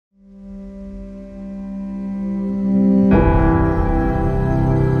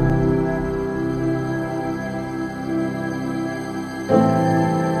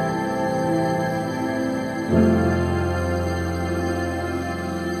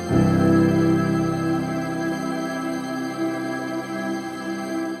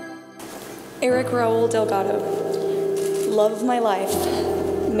Erick Raul Delgado, love of my life,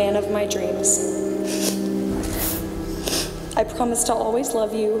 man of my dreams. I promise to always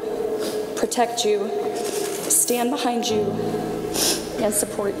love you, protect you, stand behind you, and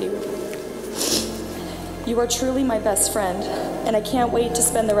support you. You are truly my best friend, and I can't wait to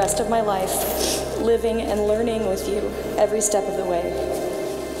spend the rest of my life living and learning with you every step of the way.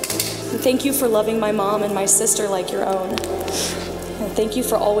 And thank you for loving my mom and my sister like your own. And thank you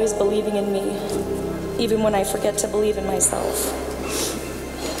for always believing in me, even when I forget to believe in myself.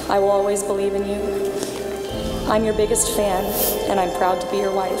 I will always believe in you. I'm your biggest fan, and I'm proud to be your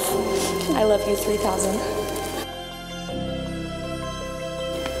wife. I love you 3000.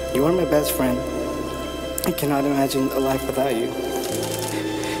 You are my best friend. I cannot imagine a life without you.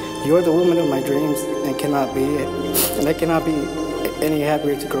 You are the woman of my dreams, and I cannot be any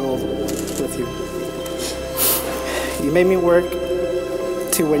happier to grow old with you. You made me work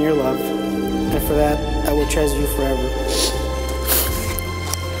to win your love, and for that, I will treasure you forever.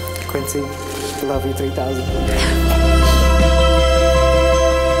 Quincy, I love you 3000.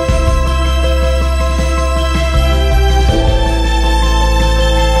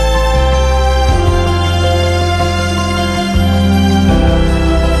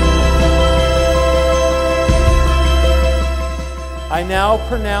 I now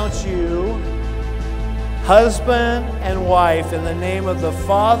pronounce you husband and wife in the name of the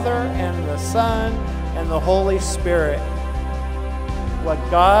Father and the Son and the Holy Spirit. What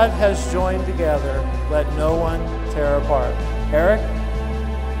God has joined together, let no one tear apart. Eric,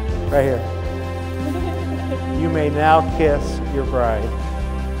 right here. You may now kiss your bride.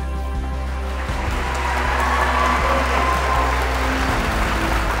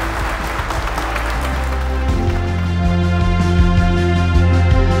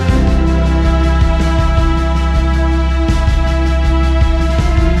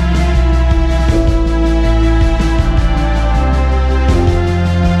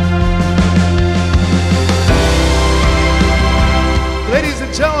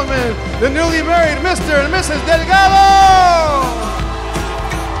 Gentlemen, the newly married Mr. and Mrs. Delgado!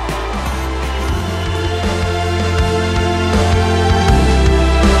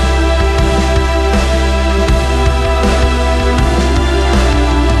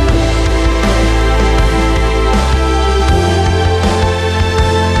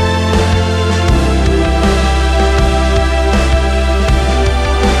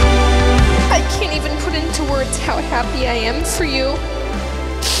 I can't even put into words how happy I am for you.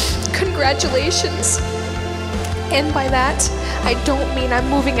 Congratulations. And by that, I don't mean I'm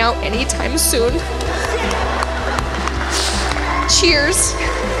moving out anytime soon. Cheers.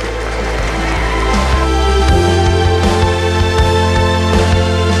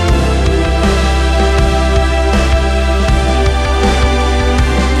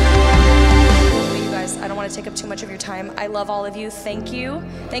 You guys, I don't want to take up too much of your time. I love all of you. Thank you.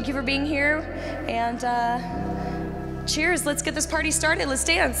 Thank you for being here. And cheers, let's get this party started. Let's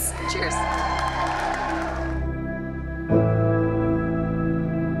dance. Cheers.